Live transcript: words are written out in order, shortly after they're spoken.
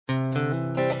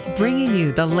Bringing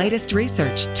you the latest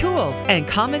research, tools, and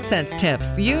common sense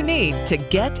tips you need to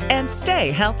get and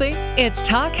stay healthy. It's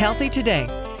Talk Healthy Today.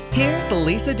 Here's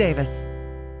Lisa Davis.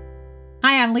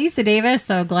 Hi, I'm Lisa Davis.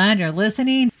 So glad you're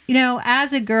listening. You know,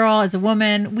 as a girl, as a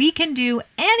woman, we can do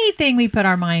anything we put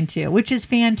our mind to, which is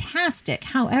fantastic.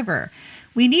 However,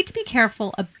 we need to be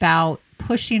careful about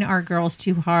pushing our girls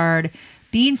too hard,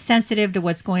 being sensitive to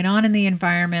what's going on in the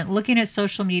environment, looking at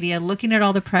social media, looking at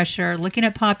all the pressure, looking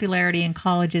at popularity in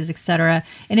colleges, etc.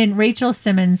 And in Rachel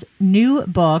Simmons' new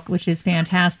book, which is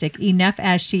fantastic, Enough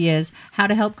as She Is, How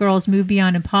to Help Girls Move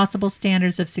Beyond Impossible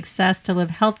Standards of Success to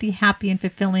Live Healthy, Happy, and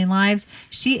Fulfilling Lives,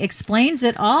 she explains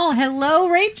it all. Hello,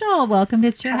 Rachel. Welcome to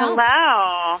It's Your Health.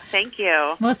 Hello. Thank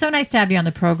you. Well, it's so nice to have you on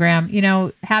the program. You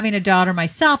know, having a daughter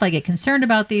myself, I get concerned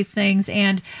about these things.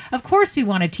 And of course, we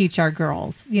want to teach our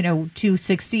girls, you know, to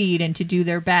succeed and to do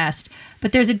their best.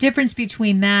 But there's a difference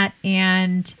between that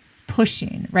and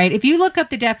pushing, right? If you look up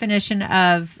the definition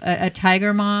of a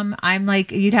tiger mom, I'm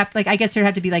like, you'd have to, like, I guess there'd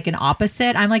have to be like an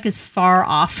opposite. I'm like as far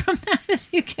off from that as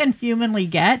you can humanly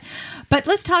get. But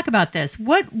let's talk about this.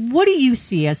 What do you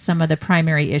see as some of the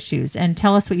primary issues? And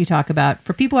tell us what you talk about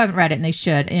for people who haven't read it, and they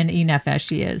should, in Enough as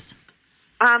She Is.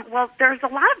 Well, there's a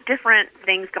lot of different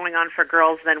things going on for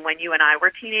girls than when you and I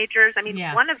were teenagers. I mean,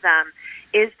 One of them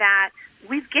is that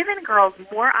we've given girls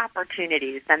more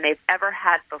opportunities than they've ever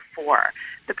had before.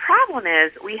 The problem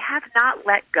is we have not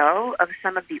let go of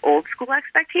some of the old school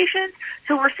expectations.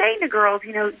 So we're saying to girls,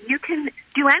 you know, you can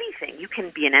do anything. You can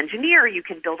be an engineer. You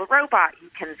can build a robot. You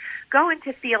can go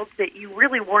into fields that you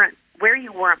really weren't where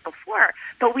you weren't before.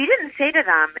 But we didn't say to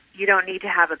them, you don't need to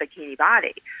have a bikini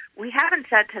body. We haven't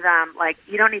said to them, like,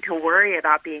 you don't need to worry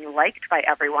about being liked by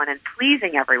everyone and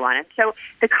pleasing everyone. And so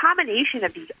the combination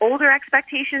of these older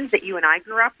expectations that you and I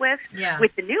grew up with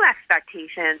the new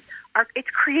expectations, it's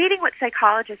creating what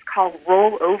psychologists call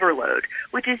role overload,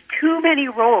 which is too many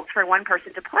roles for one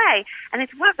person to play. And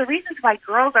it's one of the reasons why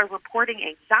girls are reporting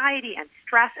anxiety and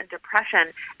stress and depression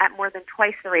at more than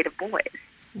twice the rate of boys.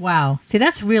 Wow. See,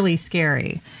 that's really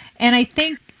scary. And I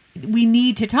think we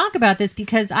need to talk about this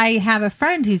because I have a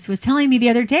friend who was telling me the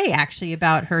other day actually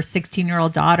about her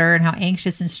 16-year-old daughter and how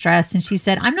anxious and stressed. And she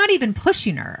said, I'm not even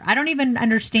pushing her. I don't even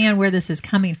understand where this is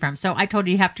coming from. So I told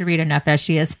you have to read Enough as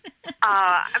She Is.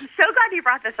 I'm so glad you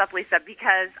brought this up, Lisa,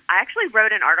 because I actually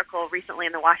wrote an article recently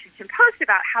in the Washington Post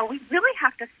about how we really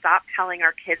have to stop telling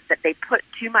our kids that they put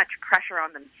too much pressure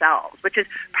on themselves, which is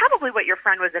probably what your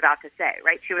friend was about to say,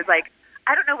 right? She was like,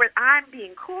 I don't know where I'm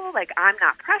being cool, like I'm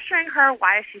not pressuring her.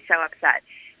 Why is she so upset?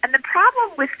 And the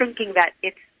problem with thinking that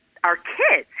it's our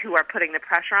kids who are putting the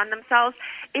pressure on themselves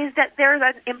is that there's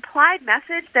an implied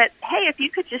message that, hey, if you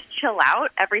could just chill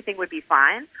out, everything would be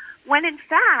fine. When in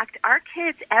fact, our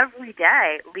kids every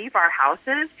day leave our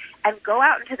houses and go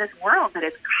out into this world that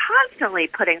is constantly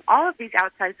putting all of these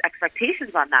outside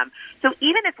expectations on them. So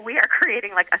even if we are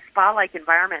creating like a spa-like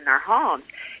environment in our homes,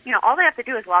 you know, all they have to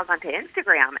do is log onto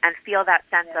Instagram and feel that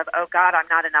sense of, oh God, I'm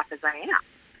not enough as I am.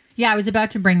 Yeah, I was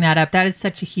about to bring that up. That is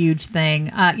such a huge thing.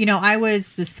 You know, I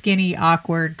was the skinny,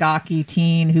 awkward, gawky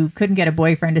teen who couldn't get a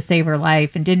boyfriend to save her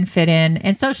life and didn't fit in.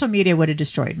 And social media would have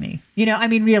destroyed me. You know, I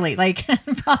mean, really, like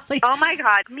probably. Oh, my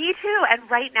God. Me too. And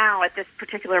right now at this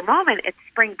particular moment, it's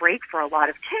spring break for a lot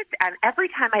of kids. And every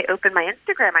time I open my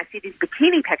Instagram, I see these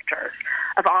bikini pictures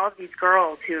of all of these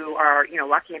girls who are, you know,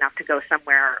 lucky enough to go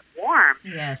somewhere warm.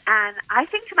 Yes. And I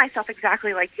think to myself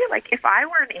exactly like you, like if I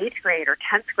were in 8th grade or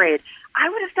 10th grade, I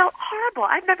would have felt horrible.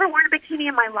 I've never worn a bikini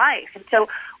in my life. And so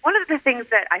one of the things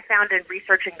that I found in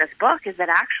researching this book is that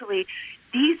actually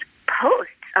these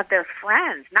posts of their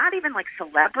friends, not even like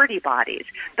celebrity bodies,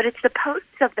 but it's the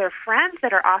posts of their friends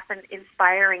that are often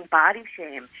inspiring body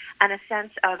shame and a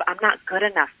sense of I'm not good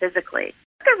enough physically.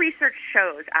 What the research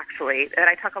shows, actually, that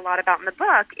I talk a lot about in the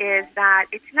book, is that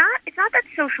it's not that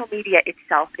social media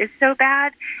itself is so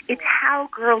bad, it's how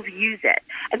girls use it.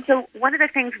 And so one of the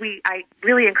things I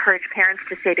really encourage parents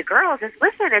to say to girls is,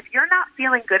 listen, if you're not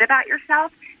feeling good about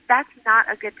yourself, that's not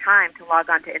a good time to log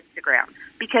on to Instagram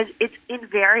because it's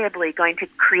invariably going to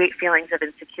create feelings of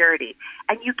insecurity.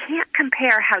 And you can't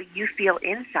compare how you feel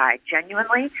inside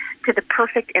genuinely to the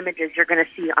perfect images you're going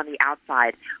to see on the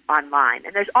outside online.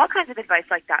 And there's all kinds of advice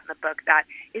like that in the book that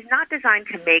is not designed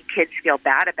to make kids feel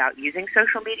bad about using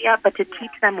social media, but to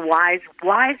teach them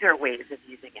wiser ways of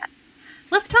using it.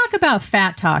 Let's talk about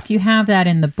fat talk. You have that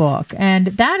in the book. And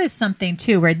that is something,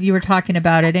 too, where you were talking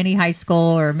about at any high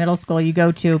school or middle school you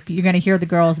go to, you're going to hear the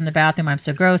girls in the bathroom, I'm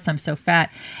so gross, I'm so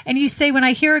fat. And you say, when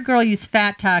I hear a girl use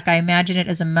fat talk, I imagine it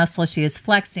as a muscle she is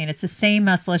flexing. It's the same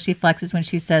muscle she flexes when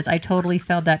she says, I totally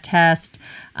failed that test.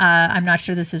 I'm not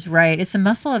sure this is right. It's a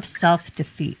muscle of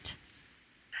self-defeat.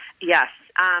 Yes.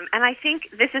 And I think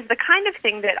this is the kind of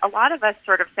thing that a lot of us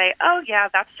sort of say, oh, yeah,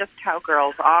 that's just how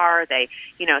girls are. They,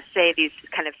 say these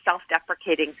kind of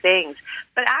self-deprecating things.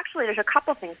 But actually, there's a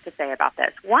couple things to say about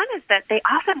this. One is that they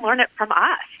often learn it from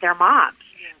us, their moms,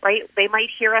 right? They might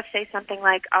hear us say something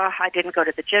like, oh, I didn't go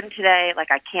to the gym today,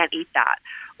 like I can't eat that.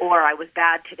 Or I was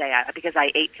bad today because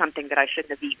I ate something that I shouldn't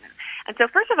have eaten. And so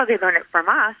first of all, they learn it from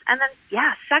us. And then,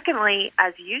 secondly,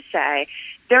 as you say,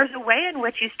 there's a way in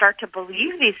which you start to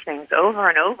believe these things over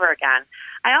and over again.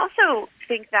 I also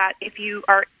think that if you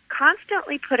are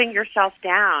constantly putting yourself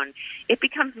down, it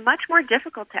becomes much more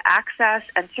difficult to access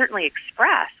and certainly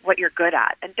express what you're good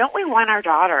at. And don't we want our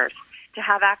daughters to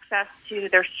have access to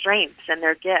their strengths and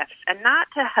their gifts and not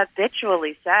to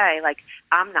habitually say, like,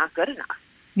 I'm not good enough?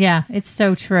 Yeah, it's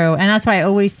so true. And that's why I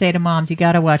always say to moms, you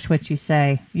got to watch what you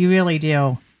say. You really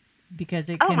do. Because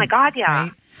it can, my God, yeah.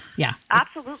 Right? Yeah.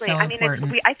 Absolutely. So I mean,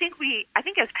 I think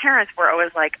as parents, we're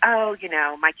always like, oh,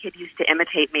 my kid used to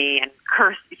imitate me and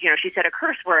curse, she said a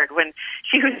curse word when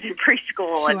she was in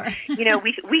preschool. Sure. And,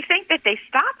 we think that they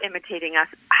stop imitating us,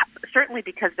 certainly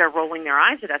because they're rolling their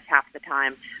eyes at us half the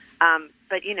time.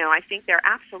 But, I think they're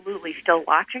absolutely still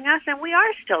watching us, and we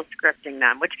are still scripting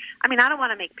them, which, I don't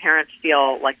want to make parents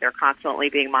feel like they're constantly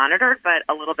being monitored, but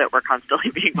a little bit we're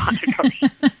constantly being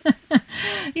monitored.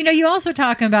 You also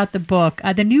talk about the book,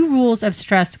 The New Rules of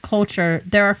Stress Culture.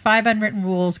 There are 5 unwritten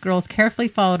rules girls carefully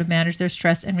follow to manage their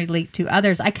stress and relate to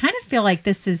others. I kind of feel like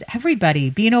this is everybody.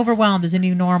 Being overwhelmed is a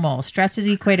new normal. Stress is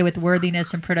equated with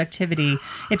worthiness and productivity.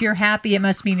 If you're happy, it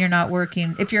must mean you're not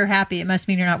working. If you're happy, it must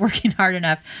mean you're not working hard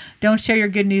enough. Don't share your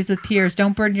good news with peers.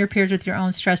 Don't burden your peers with your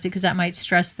own stress because that might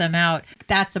stress them out.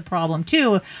 That's a problem,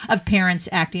 too, of parents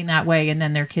acting that way and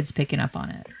then their kids picking up on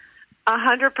it.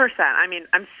 100%.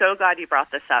 I'm so glad you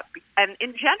brought this up. And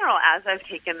in general, as I've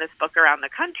taken this book around the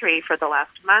country for the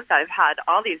last month, I've had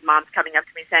all these moms coming up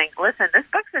to me saying, listen, this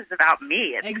book is about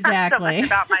me. It's not so much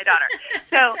about my daughter.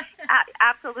 So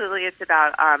absolutely, it's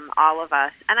about all of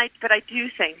us. But I do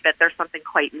think that there's something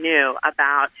quite new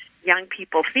about young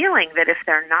people feeling that if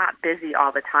they're not busy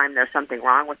all the time, there's something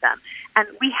wrong with them. And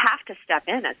we have to step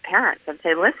in as parents and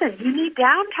say, listen, you need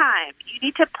downtime. You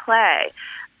need to play.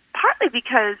 Partly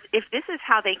because if this is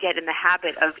how they get in the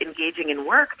habit of engaging in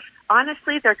work,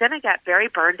 honestly, they're going to get very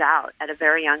burned out at a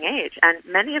very young age. And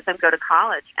many of them go to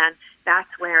college, and that's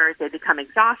where they become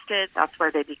exhausted. That's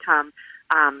where they become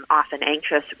often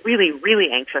anxious, really,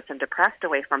 really anxious and depressed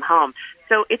away from home.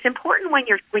 So it's important when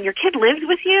your kid lives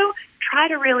with you, try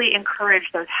to really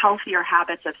encourage those healthier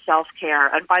habits of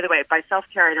self-care. And by the way, by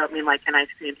self-care, I don't mean like an ice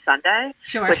cream sundae,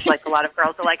 sure. Which like a lot of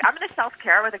girls are like, I'm going to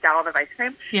self-care with a gallon of ice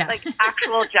cream. Yeah. Like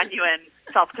actual, genuine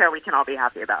self-care we can all be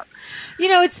happy about.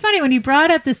 It's funny when you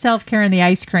brought up the self-care and the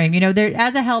ice cream, there,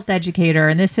 as a health educator,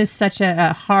 and this is such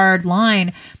a hard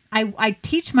line, I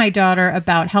teach my daughter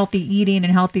about healthy eating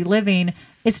and healthy living.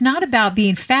 It's not about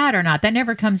being fat or not. That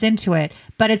never comes into it.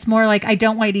 But it's more like, I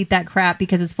don't want you to eat that crap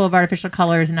because it's full of artificial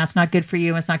colors and that's not good for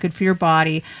you. And it's not good for your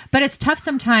body. But it's tough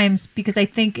sometimes because I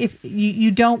think if you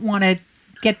don't want to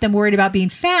get them worried about being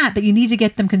fat, but you need to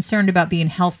get them concerned about being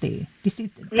healthy. You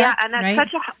see? Yeah, and that's right?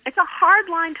 It's a hard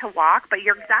line to walk, but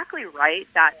you're exactly right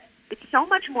that it's so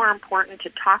much more important to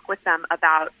talk with them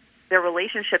about their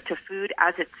relationship to food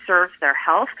as it serves their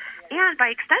health, and by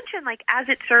extension, like as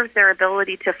it serves their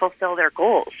ability to fulfill their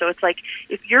goals. So it's like,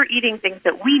 if you're eating things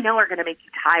that we know are going to make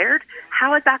you tired,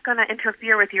 how is that going to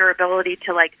interfere with your ability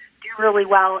to like do really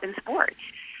well in sports?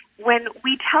 When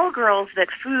we tell girls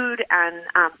that food and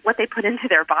what they put into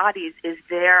their bodies is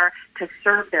there to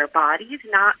serve their bodies,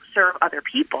 not serve other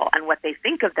people and what they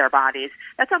think of their bodies,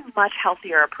 that's a much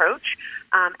healthier approach.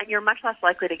 And you're much less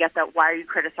likely to get that, why are you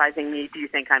criticizing me? Do you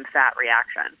think I'm fat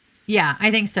reaction? Yeah, I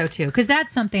think so too. Because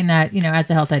that's something that, as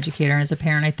a health educator and as a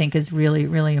parent, I think is really,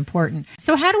 really important.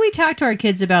 So how do we talk to our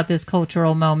kids about this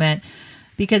cultural moment?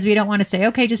 Because we don't want to say,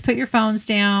 okay, just put your phones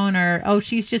down, or, oh,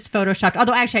 she's just photoshopped.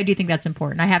 Although actually I do think that's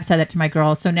important. I have said that to my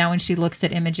girl. So now when she looks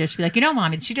at images, she'll be like,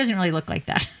 Mommy, she doesn't really look like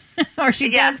that. Or she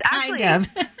does kind of.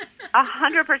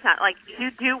 100%. Like, you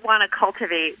do want to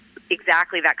cultivate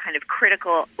exactly that kind of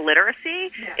critical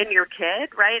literacy in your kid,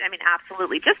 right?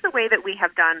 Absolutely. Just the way that we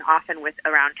have done often with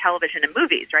around television and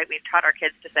movies, right? We've taught our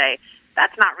kids to say,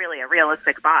 that's not really a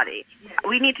realistic body.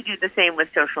 We need to do the same with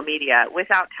social media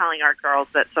without telling our girls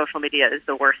that social media is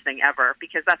the worst thing ever,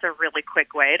 because that's a really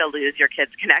quick way to lose your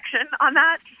kid's connection on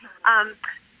that.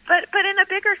 But in a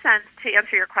bigger sense, to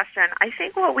answer your question, I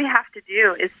think what we have to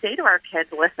do is say to our kids,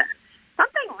 listen,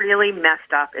 something really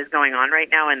messed up is going on right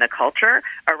now in the culture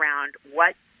around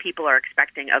what people are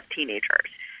expecting of teenagers.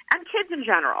 and kids in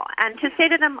general, and to say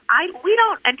to them,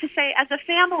 and to say as a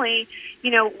family,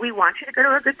 we want you to go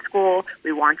to a good school,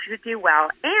 we want you to do well,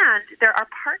 and there are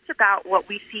parts about what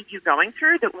we see you going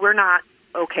through that we're not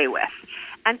okay with.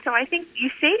 And so I think you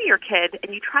say to your kid,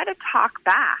 and you try to talk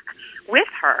back with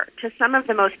her to some of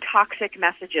the most toxic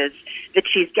messages that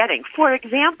she's getting. For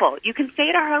example, you can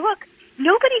say to her, look,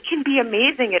 nobody can be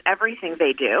amazing at everything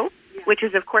they do, which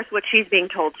is, of course, what she's being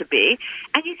told to be.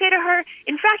 And you say to her,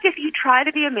 in fact, if you try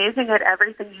to be amazing at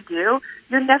everything you do,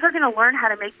 you're never going to learn how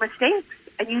to make mistakes.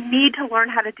 And you need to learn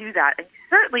how to do that. And you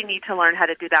certainly need to learn how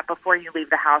to do that before you leave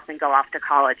the house and go off to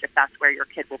college, if that's where your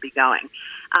kid will be going.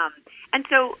 And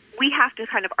so we have to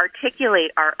kind of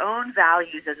articulate our own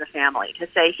values as a family to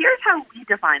say, here's how we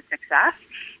define success,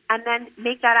 and then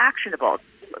make that actionable.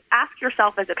 Ask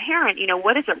yourself as a parent,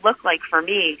 what does it look like for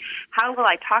me? How will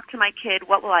I talk to my kid?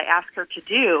 What will I ask her to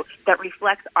do that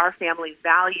reflects our family's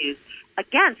values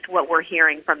against what we're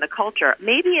hearing from the culture?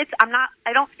 Maybe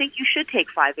I don't think you should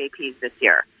take 5 APs this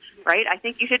year, right? I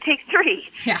think you should take 3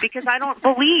 because I don't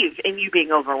believe in you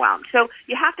being overwhelmed. So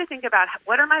you have to think about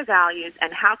what are my values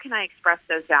and how can I express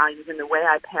those values in the way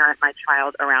I parent my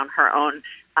child around her own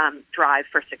drive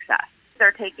for success.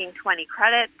 They're taking 20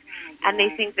 credits, and they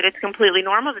think that it's completely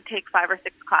normal to take 5 or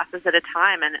 6 classes at a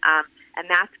time, and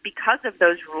that's because of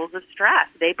those rules of stress.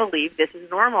 They believe this is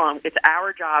normal, and it's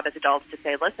our job as adults to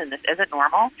say, listen, this isn't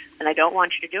normal, and I don't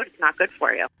want you to do it. It's not good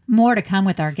for you. More to come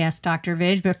with our guest, Dr.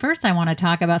 Vij, but first I want to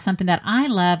talk about something that I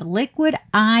love, Liquid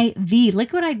IV.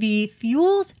 Liquid IV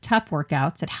fuels tough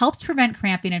workouts. It helps prevent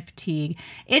cramping and fatigue.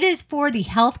 It is for the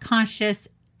health-conscious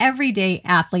everyday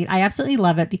athlete. I absolutely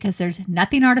love it because there's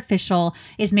nothing artificial.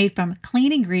 It's made from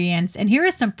clean ingredients. And here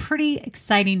is some pretty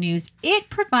exciting news. It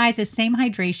provides the same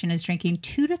hydration as drinking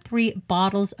 2 to 3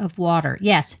 bottles of water.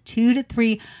 Yes, 2 to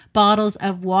 3 bottles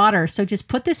of water. So just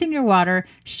put this in your water,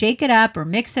 shake it up or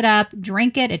mix it up,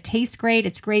 drink it. It tastes great.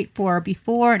 It's great for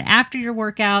before and after your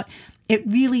workout. It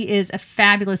really is a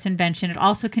fabulous invention. It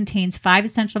also contains 5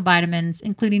 essential vitamins,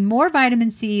 including more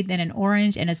vitamin C than an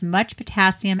orange and as much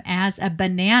potassium as a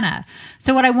banana.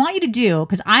 So what I want you to do,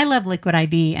 because I love Liquid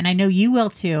IV, and I know you will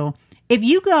too, if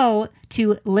you go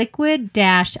to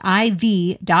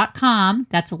liquid-iv.com,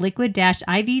 that's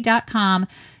liquid-iv.com,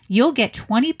 you'll get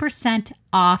 20%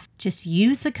 off. Just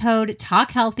use the code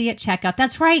TALKHEALTHY at checkout.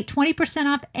 That's right, 20%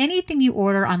 off anything you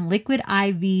order on Liquid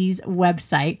IV's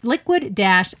website,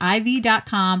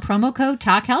 liquid-iv.com, promo code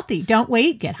TALKHEALTHY. Don't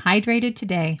wait, get hydrated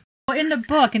today. Well, in the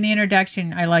book, in the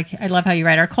introduction, I love how you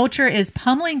write, our culture is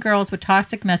pummeling girls with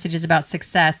toxic messages about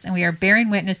success, and we are bearing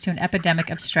witness to an epidemic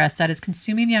of stress that is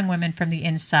consuming young women from the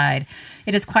inside.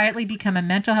 It has quietly become a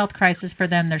mental health crisis for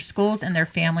them, their schools, and their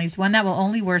families, one that will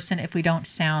only worsen if we don't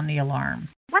sound the alarm.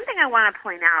 One thing I want to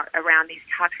point out around these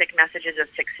toxic messages of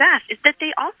success is that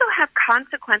they also have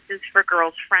consequences for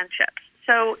girls' friendships.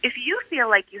 So if you feel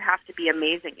like you have to be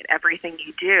amazing at everything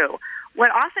you do, what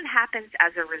often happens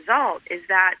as a result is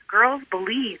that girls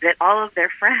believe that all of their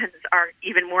friends are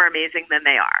even more amazing than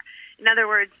they are. In other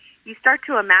words, you start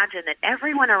to imagine that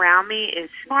everyone around me is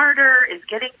smarter, is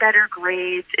getting better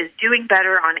grades, is doing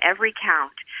better on every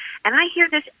count. And I hear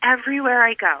this everywhere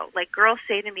I go. Like girls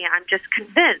say to me, I'm just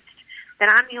convinced that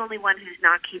I'm the only one who's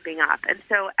not keeping up. And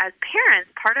so as parents,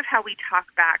 part of how we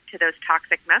talk back to those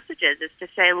toxic messages is to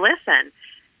say, listen,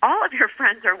 all of your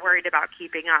friends are worried about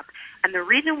keeping up. And the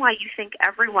reason why you think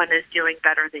everyone is doing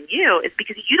better than you is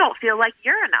because you don't feel like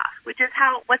you're enough, which is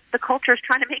what the culture is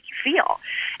trying to make you feel.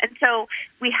 And so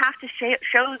we have to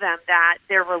show them that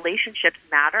their relationships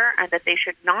matter and that they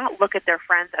should not look at their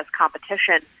friends as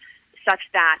competition such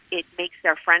that it makes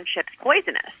their friendships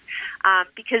poisonous.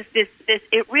 Because the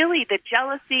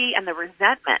jealousy and the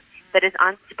resentment that is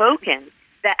unspoken,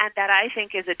 that I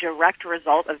think is a direct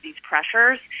result of these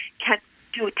pressures, can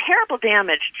do terrible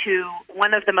damage to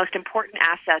one of the most important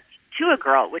assets to a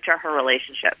girl, which are her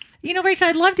relationships. You know, Rachel,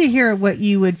 I'd love to hear what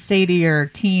you would say to your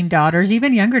teen daughters,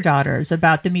 even younger daughters,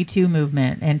 about the Me Too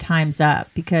movement and Time's Up,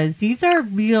 because these are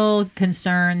real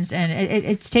concerns, and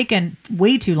it's taken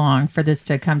way too long for this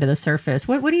to come to the surface.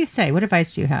 What do you say? What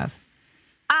advice do you have?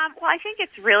 Well, I think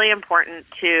it's really important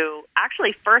to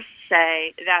actually first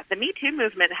say that the Me Too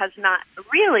movement has not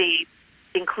really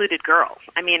included girls.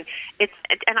 I mean,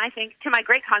 and I think to my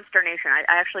great consternation, I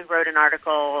actually wrote an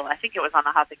article, I think it was on the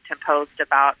Huffington Post,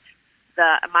 about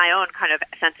my own kind of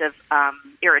sense of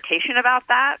irritation about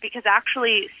that, because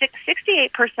actually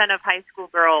 68% of high school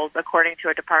girls, according to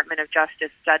a Department of Justice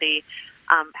study,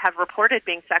 have reported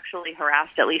being sexually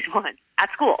harassed at least once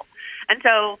at school. And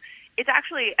so it's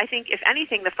actually, I think, if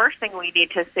anything, the first thing we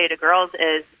need to say to girls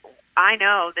is, I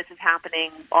know this is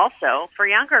happening also for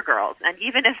younger girls. And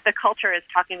even if the culture is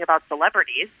talking about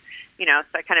celebrities,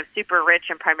 so kind of super rich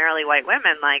and primarily white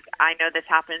women, like I know this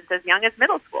happens as young as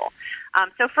middle school.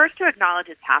 So first to acknowledge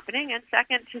it's happening, and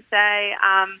second to say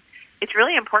it's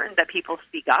really important that people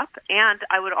speak up. And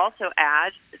I would also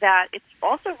add that it's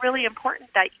also really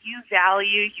important that you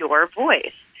value your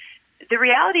voice. The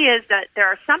reality is that there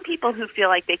are some people who feel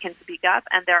like they can speak up,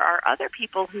 and there are other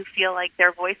people who feel like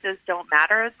their voices don't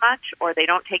matter as much, or they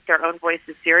don't take their own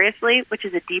voices seriously, which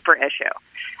is a deeper issue.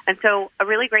 And so a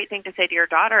really great thing to say to your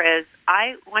daughter is,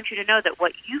 I want you to know that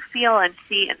what you feel and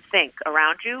see and think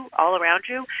around you, all around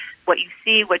you, what you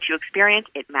see, what you experience,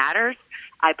 it matters.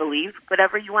 I believe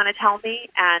whatever you want to tell me,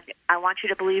 and I want you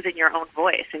to believe in your own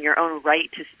voice and your own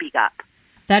right to speak up.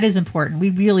 That is important. We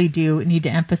really do need to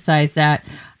emphasize that.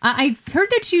 I've heard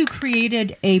that you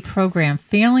created a program,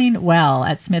 Failing Well,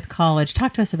 at Smith College.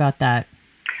 Talk to us about that.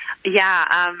 Yeah,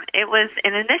 it was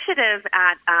an initiative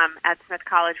at Smith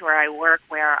College where I work,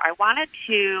 where I wanted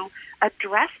to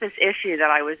address this issue that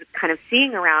I was kind of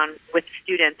seeing around with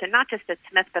students, and not just at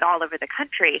Smith, but all over the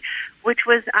country, which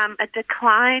was a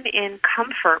decline in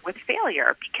comfort with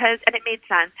failure. And it made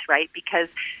sense, right? Because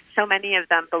so many of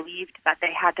them believed that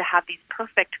they had to have these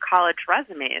perfect college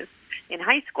resumes in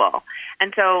high school.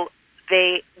 And so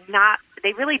they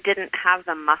really didn't have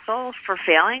the muscle for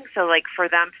failing. So like for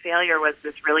them, failure was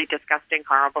this really disgusting,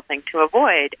 horrible thing to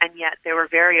avoid. And yet they were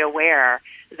very aware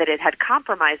that it had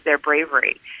compromised their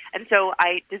bravery. And so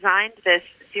I designed this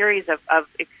series of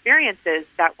experiences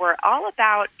that were all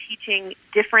about teaching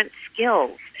different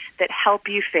skills that help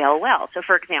you fail well. So,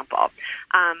 for example,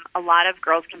 a lot of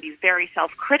girls can be very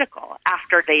self-critical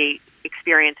after they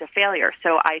experience a failure.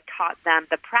 So I taught them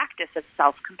the practice of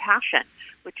self-compassion,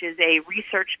 which is a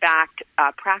research-backed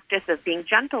practice of being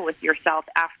gentle with yourself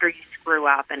after you screw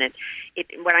up. And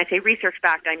when I say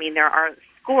research-backed, I mean there are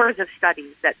scores of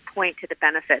studies that point to the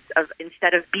benefits of,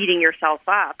 instead of beating yourself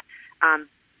up,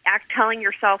 telling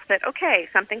yourself that, okay,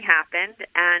 something happened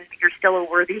and you're still a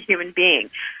worthy human being.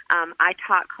 I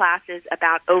taught classes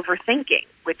about overthinking,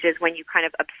 which is when you kind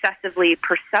of obsessively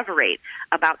perseverate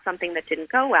about something that didn't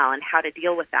go well and how to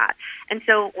deal with that. And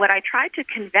so what I tried to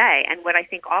convey, and what I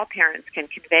think all parents can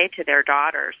convey to their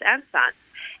daughters and sons,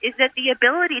 is that the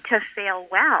ability to fail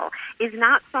well is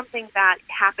not something that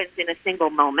happens in a single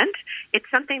moment. It's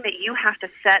something that you have to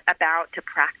set about to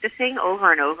practicing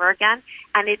over and over again,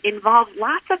 and it involves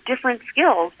lots of different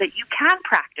skills that you can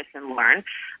practice and learn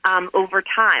over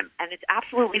time, and it's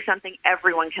absolutely something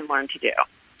everyone can learn to do.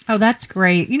 Oh, that's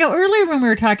great. Earlier when we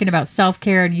were talking about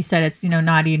self-care and you said it's,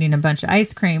 not eating a bunch of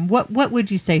ice cream, what would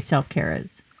you say self-care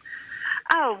is?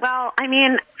 Oh, well, I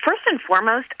mean, first and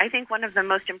foremost, I think one of the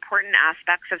most important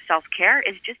aspects of self-care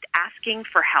is just asking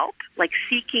for help, like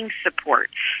seeking support,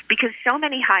 because so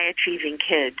many high-achieving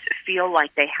kids feel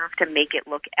like they have to make it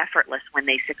look effortless when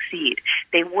they succeed.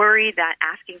 They worry that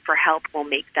asking for help will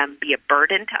make them be a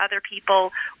burden to other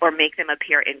people or make them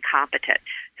appear incompetent.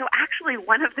 So actually,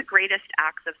 one of the greatest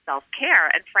acts of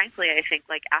self-care, and frankly, I think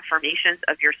like affirmations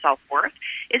of your self-worth,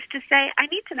 is to say, I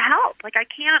need some help. Like, I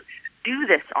can't do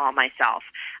this all myself.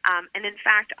 And in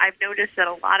fact, I've noticed that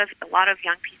a lot of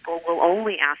young people will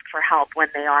only ask for help when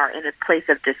they are in a place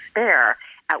of despair,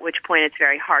 at which point it's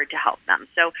very hard to help them.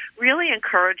 So really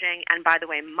encouraging, and by the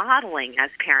way, modeling as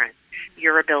parents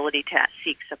your ability to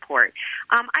seek support.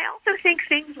 I also think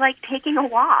things like taking a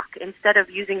walk instead of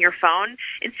using your phone.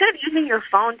 Instead of using your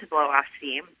phone to blow off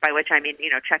steam, by which I mean,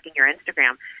 checking your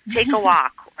Instagram, take a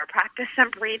walk or practice some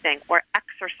breathing or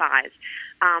exercise.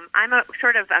 I'm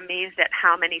sort of amazed at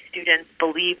how many students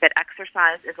believe that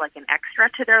exercise is like an extra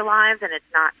to their lives and it's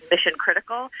not mission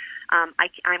critical.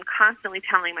 I'm constantly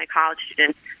telling my college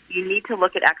students, you need to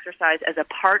look at exercise as a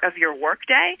part of your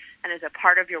workday and as a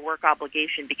part of your work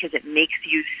obligation because it makes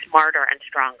you smarter and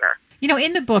stronger.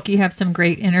 In the book, you have some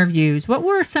great interviews. What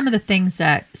were some of the things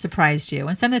that surprised you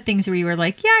and some of the things where you were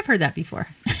like, yeah, I've heard that before?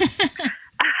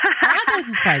 That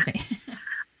doesn't surprise me.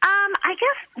 I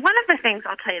guess one of the things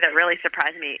I'll tell you that really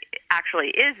surprised me actually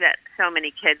is that so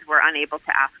many kids were unable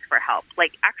to ask for help.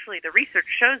 Like, actually, the research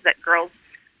shows that girls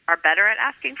are better at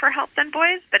asking for help than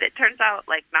boys, but it turns out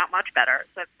like not much better.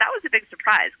 So that was a big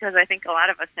surprise because I think a lot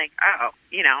of us think, oh,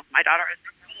 my daughter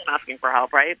is asking for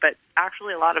help, right? But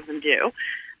actually a lot of them do.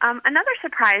 Another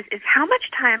surprise is how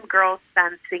much time girls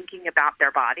spend thinking about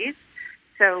their bodies.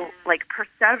 So like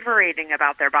perseverating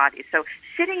about their bodies. So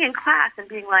sitting in class and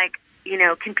being like,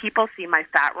 can people see my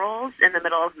fat rolls in the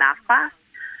middle of math class?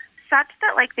 such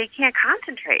that like they can't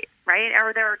concentrate, right?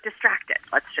 Or they're distracted,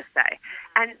 let's just say.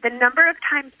 And the number of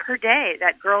times per day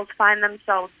that girls find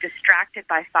themselves distracted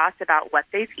by thoughts about what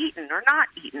they've eaten or not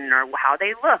eaten or how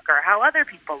they look or how other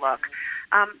people look,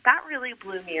 that really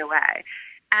blew me away.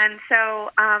 And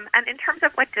so, and in terms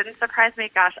of what didn't surprise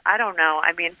me, gosh, I don't know.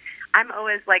 I mean, I'm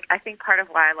always like, I think part of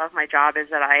why I love my job is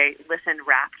that I listen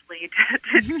raptly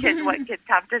to kids, what kids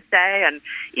have to say, and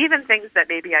even things that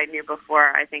maybe I knew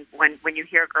before. I think when you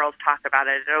hear girls talk about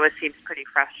it, it always seems pretty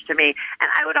fresh to me.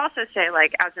 And I would also say,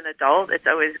 like, as an adult, it's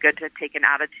always good to take an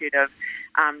attitude of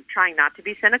trying not to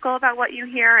be cynical about what you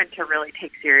hear and to really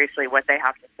take seriously what they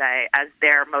have to say as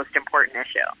their most important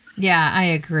issue. Yeah, I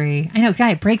agree. I know, Guy,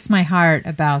 it breaks my heart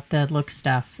about the look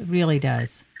stuff. It really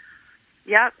does.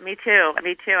 Yep, me too. And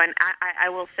I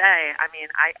will say, I mean,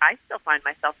 I still find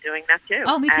myself doing that too.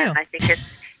 Oh, me too. And I think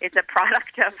it's a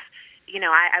product of,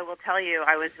 I will tell you,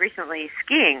 I was recently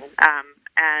skiing,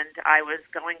 and I was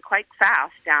going quite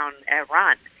fast down a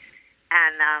run.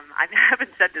 And I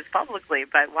haven't said this publicly,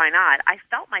 but why not? I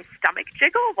felt my stomach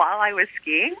jiggle while I was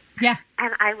skiing. Yeah.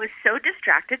 And I was so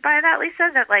distracted by that, Lisa,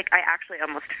 that like I actually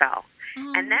almost fell.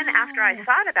 Oh, and then after I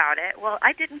thought about it, well,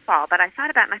 I didn't fall, but I thought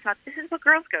about it and I thought, this is what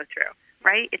girls go through,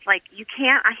 right? It's like you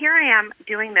can't, here I am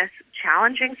doing this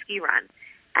challenging ski run.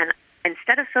 And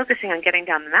instead of focusing on getting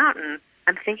down the mountain,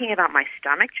 I'm thinking about my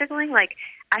stomach jiggling. Like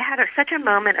I had such a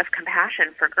moment of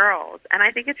compassion for girls. And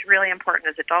I think it's really important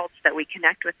as adults that we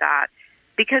connect with that.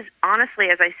 Because honestly,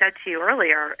 as I said to you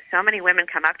earlier, so many women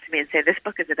come up to me and say, this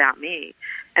book is about me.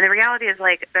 And the reality is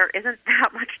like, there isn't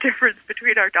that much difference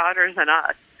between our daughters and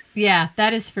us. Yeah,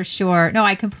 that is for sure. No,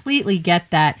 I completely get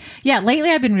that. Yeah, lately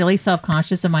I've been really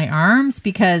self-conscious of my arms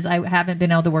because I haven't been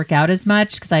able to work out as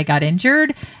much because I got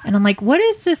injured. And I'm like, what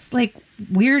is this like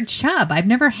weird chub? I've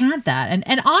never had that.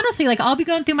 And honestly, like I'll be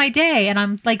going through my day and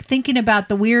I'm like thinking about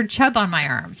the weird chub on my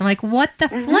arms. I'm like, what the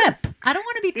flip? I don't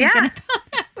want to be thinking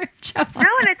about that weird chub on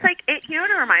and it's like, you know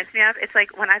what it reminds me of? It's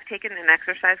like when I've taken an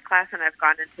exercise class and I've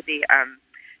gone into the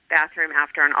bathroom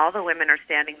after, and all the women are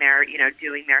standing there,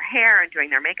 doing their hair and doing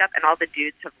their makeup, and all the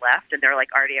dudes have left, and they're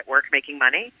like already at work making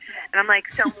money. And I'm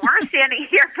like, so we're standing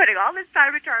here putting all this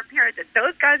time into our appearance, and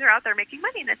those guys are out there making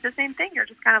money, and it's the same thing. You're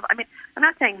just kind of, I mean, I'm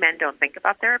not saying men don't think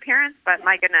about their appearance, but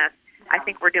my goodness, I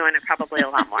think we're doing it probably a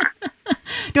lot more.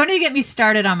 Don't even get me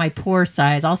started on my pore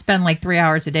size. I'll spend like 3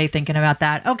 hours a day thinking about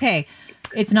that. Okay.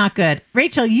 It's not good.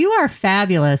 Rachel, you are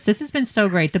fabulous. This has been so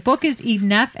great. The book is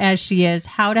Enough As She Is,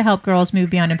 How to Help Girls Move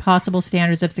Beyond Impossible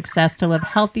Standards of Success to Live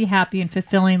Healthy, Happy, and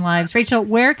Fulfilling Lives. Rachel,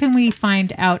 where can we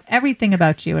find out everything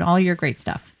about you and all your great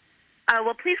stuff?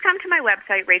 Well, please come to my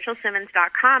website,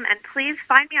 rachelsimmons.com, and please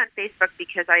find me on Facebook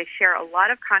because I share a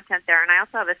lot of content there. And I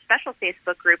also have a special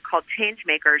Facebook group called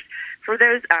Changemakers for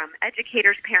those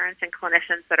educators, parents, and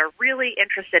clinicians that are really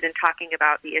interested in talking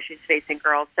about the issues facing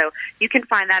girls. So you can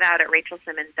find that out at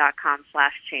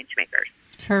rachelsimmons.com/changemakers.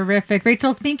 Terrific.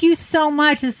 Rachel, thank you so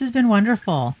much. This has been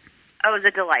wonderful. Oh, it was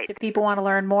a delight. If people want to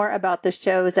learn more about the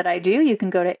shows that I do, you can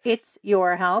go to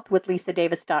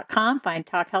itsyourhealthwithlisadavis.com. Find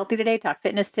Talk Healthy Today, Talk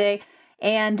Fitness Today,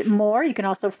 and more. You can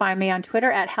also find me on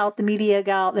Twitter at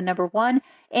HealthMediaGal, the number 1,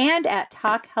 and at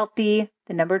Talk Healthy,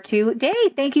 the number 2 Day.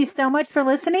 Thank you so much for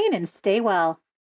listening and stay well.